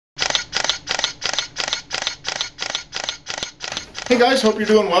Hey guys, hope you're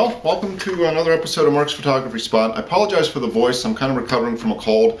doing well. Welcome to another episode of Mark's Photography Spot. I apologize for the voice. I'm kind of recovering from a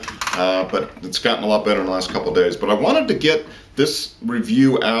cold, but it's gotten a lot better in the last couple of days. But I wanted to get this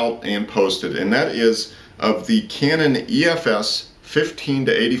review out and posted, and that is of the Canon EF-S 15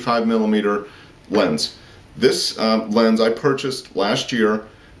 to 85 millimeter lens. This lens I purchased last year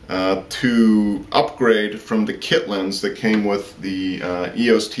to upgrade from the kit lens that came with the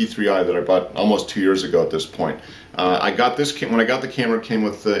EOS T3i that I bought almost 2 years ago at this point. I got this when I got the camera. It came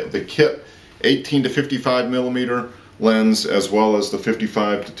with the kit 18 to 55 millimeter lens as well as the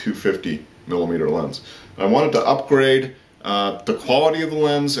 55 to 250 millimeter lens. I wanted to upgrade the quality of the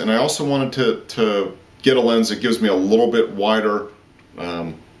lens, and I also wanted to get a lens that gives me a little bit wider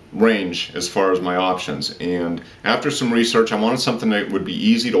range as far as my options. And after some research, I wanted something that would be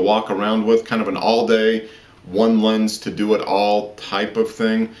easy to walk around with, kind of an all-day, one lens to do it all type of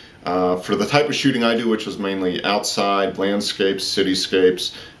thing. For the type of shooting I do, which is mainly outside, landscapes,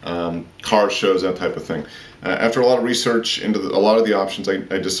 cityscapes, car shows, that type of thing. After a lot of research into a lot of the options, I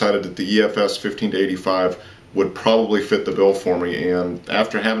decided that the EF-S 15 to 85 would probably fit the bill for me. And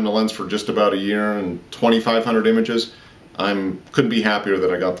after having the lens for just about a year and 2,500 images, couldn't be happier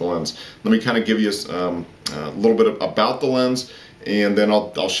that I got the lens. Let me kind of give you a little bit about the lens, and then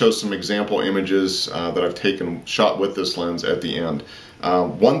I'll show some example images that I've shot with this lens at the end.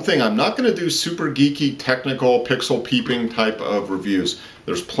 One thing, I'm not going to do super geeky, technical, pixel peeping type of reviews.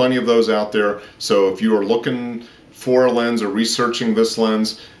 There's plenty of those out there, so if you are looking for a lens or researching this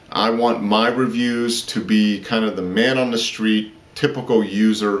lens, I want my reviews to be kind of the man on the street, typical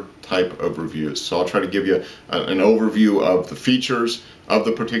user type of reviews. So I'll try to give you an overview of the features of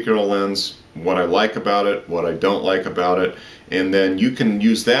the particular lens, what I like about it, what I don't like about it, and then you can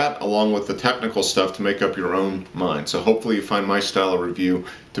use that along with the technical stuff to make up your own mind. So hopefully you find my style of review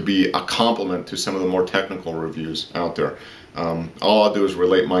to be a complement to some of the more technical reviews out there. All I'll do is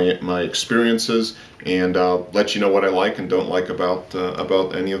relate my experiences and let you know what I like and don't like about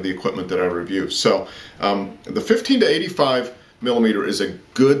any of the equipment that I review. So the 15 to 85 millimeter is a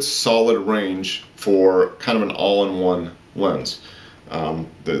good solid range for kind of an all-in-one lens. At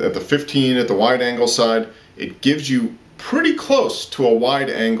the 15, at the wide angle side, it gives you pretty close to a wide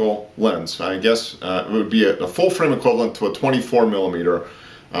angle lens. I guess it would be a full frame equivalent to a 24 millimeter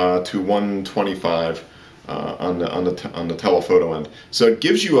to 125 on the telephoto end. So it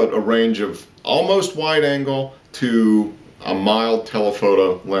gives you a range of almost wide angle to a mild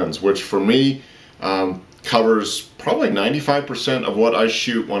telephoto lens, which for me covers probably 95% of what I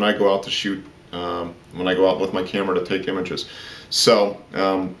shoot when I go out to shoot, when I go out with my camera to take images. So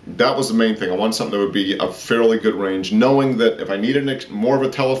that was the main thing. I want something that would be a fairly good range, knowing that if I needed more of a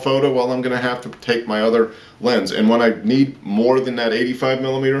telephoto, well, I'm going to have to take my other lens. And when I need more than that 85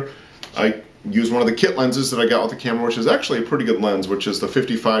 millimeter, I use one of the kit lenses that I got with the camera, which is actually a pretty good lens, which is the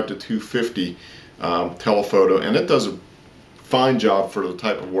 55 to 250 telephoto, and it does a fine job for the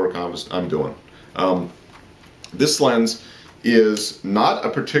type of work I'm doing. This lens is not a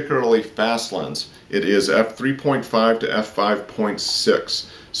particularly fast lens. It is f3.5 to f5.6,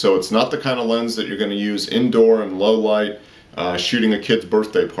 so it's not the kind of lens that you're going to use indoor in low light shooting a kid's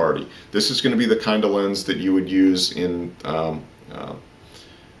birthday party. This is going to be the kind of lens that you would use in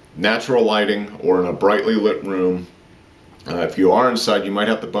natural lighting or in a brightly lit room. If you are inside, you might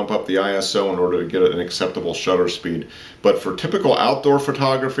have to bump up the ISO in order to get an acceptable shutter speed. But for typical outdoor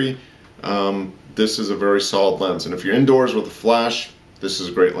photography, this is a very solid lens. And if you're indoors with a flash, this is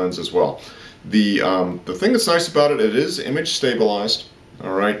a great lens as well. The thing that's nice about it, it is image stabilized,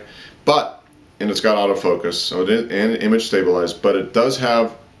 all right, and it's got autofocus, so and image stabilized, but it does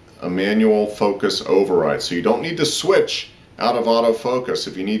have a manual focus override, so you don't need to switch out of autofocus.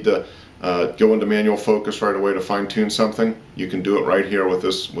 If you need to go into manual focus right away to fine-tune something, you can do it right here with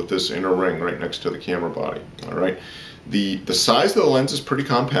this inner ring right next to the camera body. All right, the size of the lens is pretty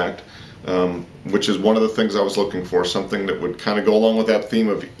compact, which is one of the things I was looking for, something that would kind of go along with that theme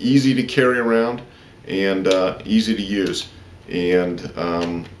of easy to carry around and easy to use, and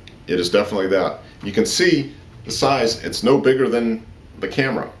it is definitely that. You can see the size, it's no bigger than the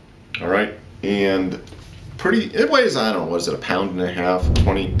camera, all right, and it weighs, I don't know, what is it, 1.5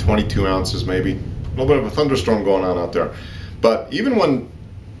 pounds, 22 ounces maybe, a little bit of a thunderstorm going on out there, but even when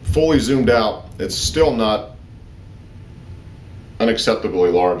fully zoomed out, it's still not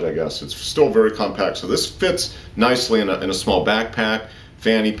unacceptably large, I guess. It's still very compact, so this fits nicely in a small backpack,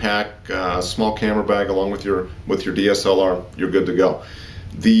 fanny pack, small camera bag along with your DSLR. You're good to go.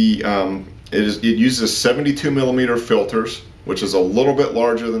 It uses 72 millimeter filters, which is a little bit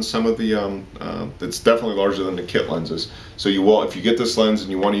larger than some of the, it's definitely larger than the kit lenses. So you will, if you get this lens and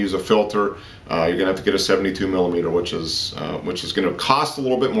you want to use a filter, you're gonna have to get a 72 millimeter, which is gonna cost a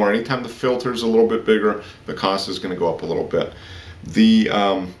little bit more. Anytime the filter is a little bit bigger, the cost is gonna go up a little bit. The,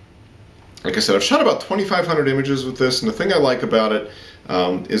 like I said, I've shot about 2,500 images with this, and the thing I like about it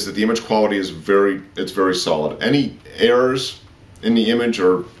is that the image quality is very solid. Any errors in the image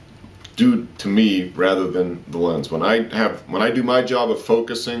are due to me rather than the lens. When I do my job of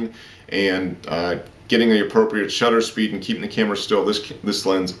focusing and getting the appropriate shutter speed and keeping the camera still, this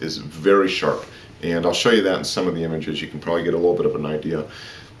lens is very sharp, and I'll show you that in some of the images. You can probably get a little bit of an idea.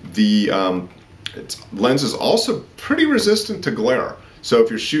 The lens is also pretty resistant to glare. So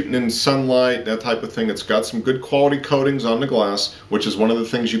if you're shooting in sunlight, that type of thing, it's got some good quality coatings on the glass, which is one of the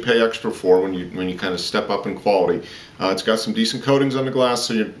things you pay extra for when you kind of step up in quality. It's got some decent coatings on the glass,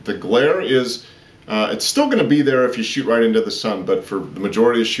 so the glare is, it's still going to be there if you shoot right into the sun, but for the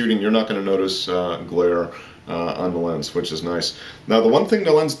majority of shooting, you're not going to notice glare on the lens, which is nice. Now, the one thing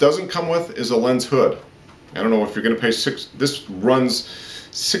the lens doesn't come with is a lens hood. I don't know if you're going to pay this runs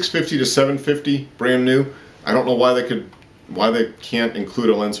 $650 to $750 brand new. I don't know why they can't include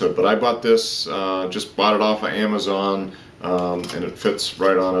a lens hood, but I bought this, just bought it off of Amazon, and it fits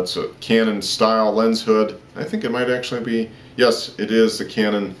right on it. It's a Canon style lens hood. I think it might actually be, yes, it is the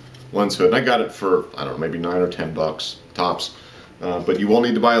Canon lens hood. And I got it for, I don't know, maybe $9 or $10 tops. But you will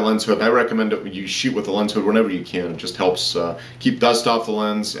need to buy a lens hood, and I recommend that you shoot with a lens hood whenever you can. It just helps keep dust off the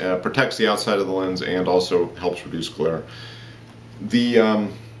lens, protects the outside of the lens, and also helps reduce glare. The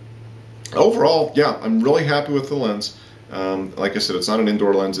overall, yeah, I'm really happy with the lens. Like I said, it's not an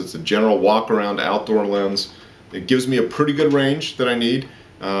indoor lens, it's a general walk-around outdoor lens. It gives me a pretty good range that I need.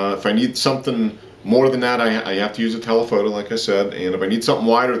 If I need something more than that, I have to use a telephoto, like I said, and if I need something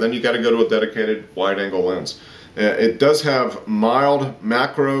wider, then you got to go to a dedicated wide-angle lens. It does have mild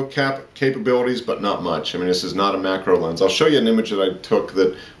macro capabilities, but not much. I mean, this is not a macro lens. I'll show you an image that I took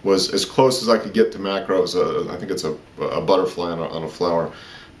that was as close as I could get to macro. It was I think it's a butterfly on a flower.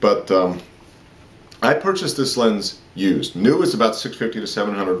 But I purchased this lens used. New is about $650 to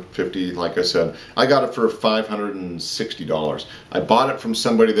 $750, like I said. I got it for $560. I bought it from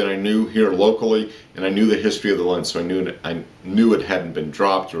somebody that I knew here locally, and I knew the history of the lens, so I knew it hadn't been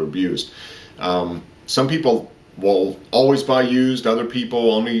dropped or abused. Some people will always buy used, other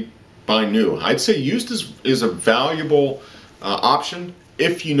people only buy new. I'd say used is a valuable option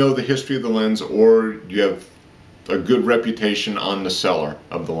if you know the history of the lens or you have a good reputation on the seller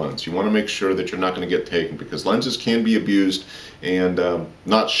of the lens. You want to make sure that you're not going to get taken, because lenses can be abused and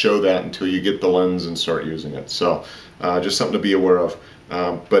not show that until you get the lens and start using it. So just something to be aware of.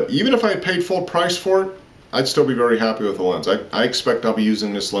 But even if I had paid full price for it, I'd still be very happy with the lens. I expect I'll be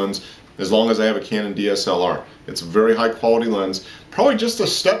using this lens as long as I have a Canon DSLR. It's a very high quality lens, probably just a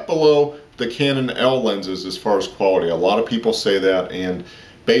step below the Canon L lenses as far as quality. A lot of people say that, and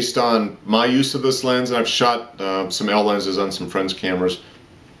based on my use of this lens, and I've shot some L lenses on some friends' cameras,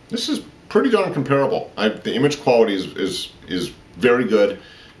 this is pretty darn comparable. The image quality is very good,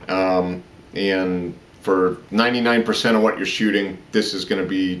 and for 99% of what you're shooting, this is going to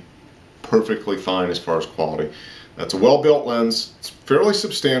be perfectly fine as far as quality. That's a well-built lens. It's fairly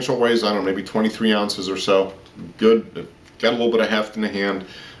substantial, weighs, I don't know, maybe 23 ounces or so. Good, got a little bit of heft in the hand,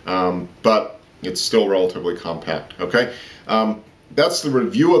 but it's still relatively compact, okay? That's the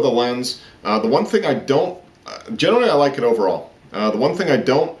review of the lens. The one thing I don't, generally I like it overall. The one thing I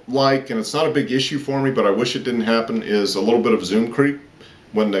don't like, and it's not a big issue for me, but I wish it didn't happen, is a little bit of zoom creep,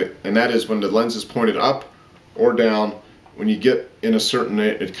 and that is when the lens is pointed up or down. When you get in a certain,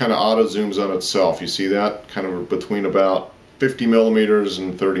 it kind of auto zooms on itself. You see that kind of between about 50 millimeters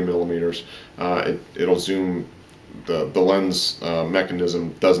and 30 millimeters. It'll zoom. The lens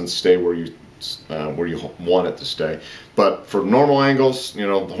mechanism doesn't stay where you want it to stay. But for normal angles, you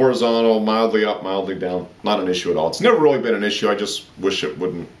know, horizontal, mildly up, mildly down, not an issue at all. It's never really been an issue. I just wish it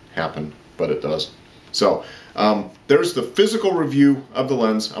wouldn't happen, but it does. So there's the physical review of the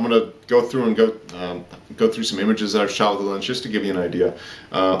lens. I'm going to go through and go through some images that I've shot with the lens just to give you an idea.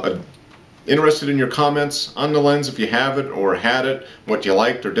 Interested in your comments on the lens if you have it or had it, what you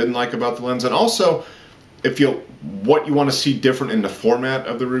liked or didn't like about the lens, and also what you want to see different in the format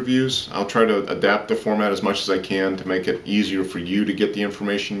of the reviews. I'll try to adapt the format as much as I can to make it easier for you to get the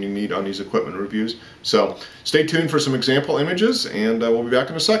information you need on these equipment reviews. So stay tuned for some example images, and we'll be back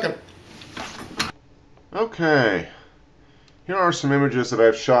in a second. Okay, here are some images that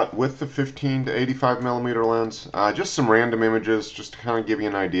I've shot with the 15 to 85 millimeter lens. Just some random images just to kind of give you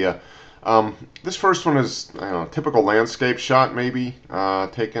an idea. This first one is, I don't know, a typical landscape shot maybe,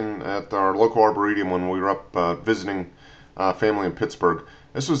 taken at our local arboretum when we were up visiting family in Pittsburgh.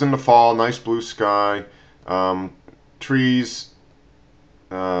 This was in the fall, nice blue sky, trees,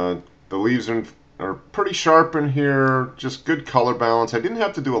 the leaves are pretty sharp in here, just good color balance. I didn't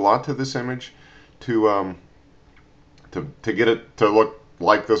have to do a lot to this image to get it to look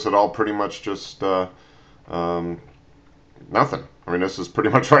like this at all. Pretty much just nothing. I mean, this is pretty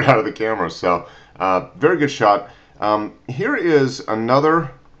much right out of the camera, so very good shot. Here is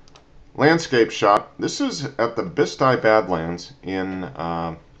another landscape shot. This is at the Bisti Badlands in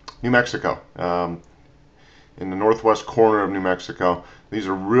New Mexico, in the northwest corner of New Mexico. These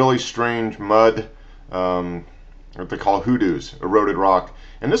are really strange mud, what they call hoodoos, eroded rock.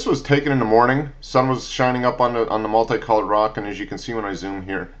 And this was taken in the morning. Sun was shining up on the multicolored rock, and as you can see when I zoom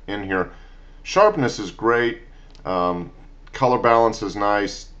in here, sharpness is great. Color balance is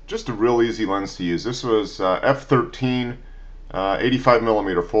nice. Just a real easy lens to use. This was f/13,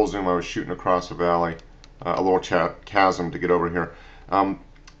 85mm full zoom. I was shooting across a valley, a little chasm to get over here.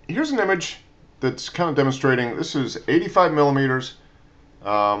 Here's an image that's kind of demonstrating. This is 85mm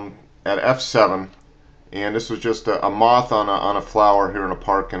at f/7, and this was just a moth on a flower here in a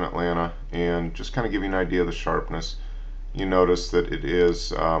park in Atlanta, and just kind of give you an idea of the sharpness. You notice that it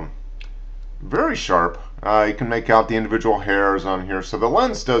is very sharp. You can make out the individual hairs on here, so the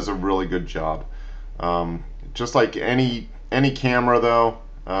lens does a really good job. Just like any camera, though,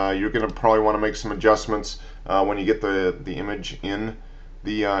 you're going to probably want to make some adjustments when you get the image in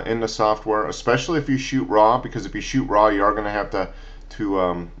the software, especially if you shoot RAW, because if you shoot RAW, you are going to have to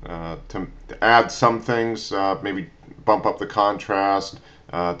add some things, maybe bump up the contrast,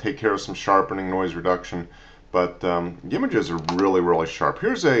 take care of some sharpening, noise reduction. But the images are really sharp.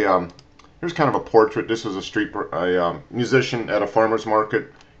 Here's kind of a portrait. This was a musician at a farmer's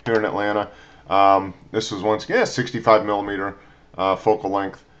market here in Atlanta. This was once again 65mm focal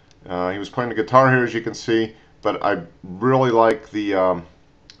length. He was playing the guitar here, as you can see, but I really like the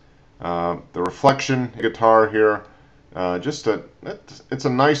reflection guitar here. It's a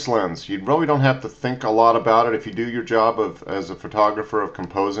nice lens. You really don't have to think a lot about it. If you do your job as a photographer of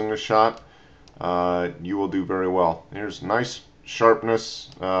composing the shot, you will do very well. Here's nice sharpness.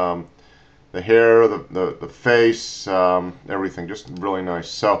 The hair, the face, everything, just really nice.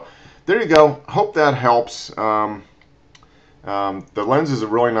 So there you go. Hope that helps. The lens is a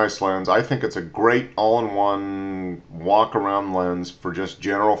really nice lens. I think it's a great all-in-one walk-around lens for just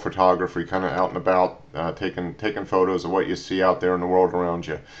general photography, kind of out and about, taking photos of what you see out there in the world around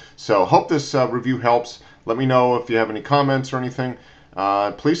you. So hope this review helps. Let me know if you have any comments or anything.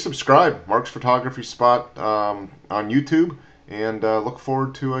 Please subscribe, Mark's Photography Spot, on YouTube. And look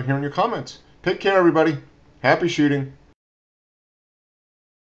forward to hearing your comments. Take care, everybody. Happy shooting.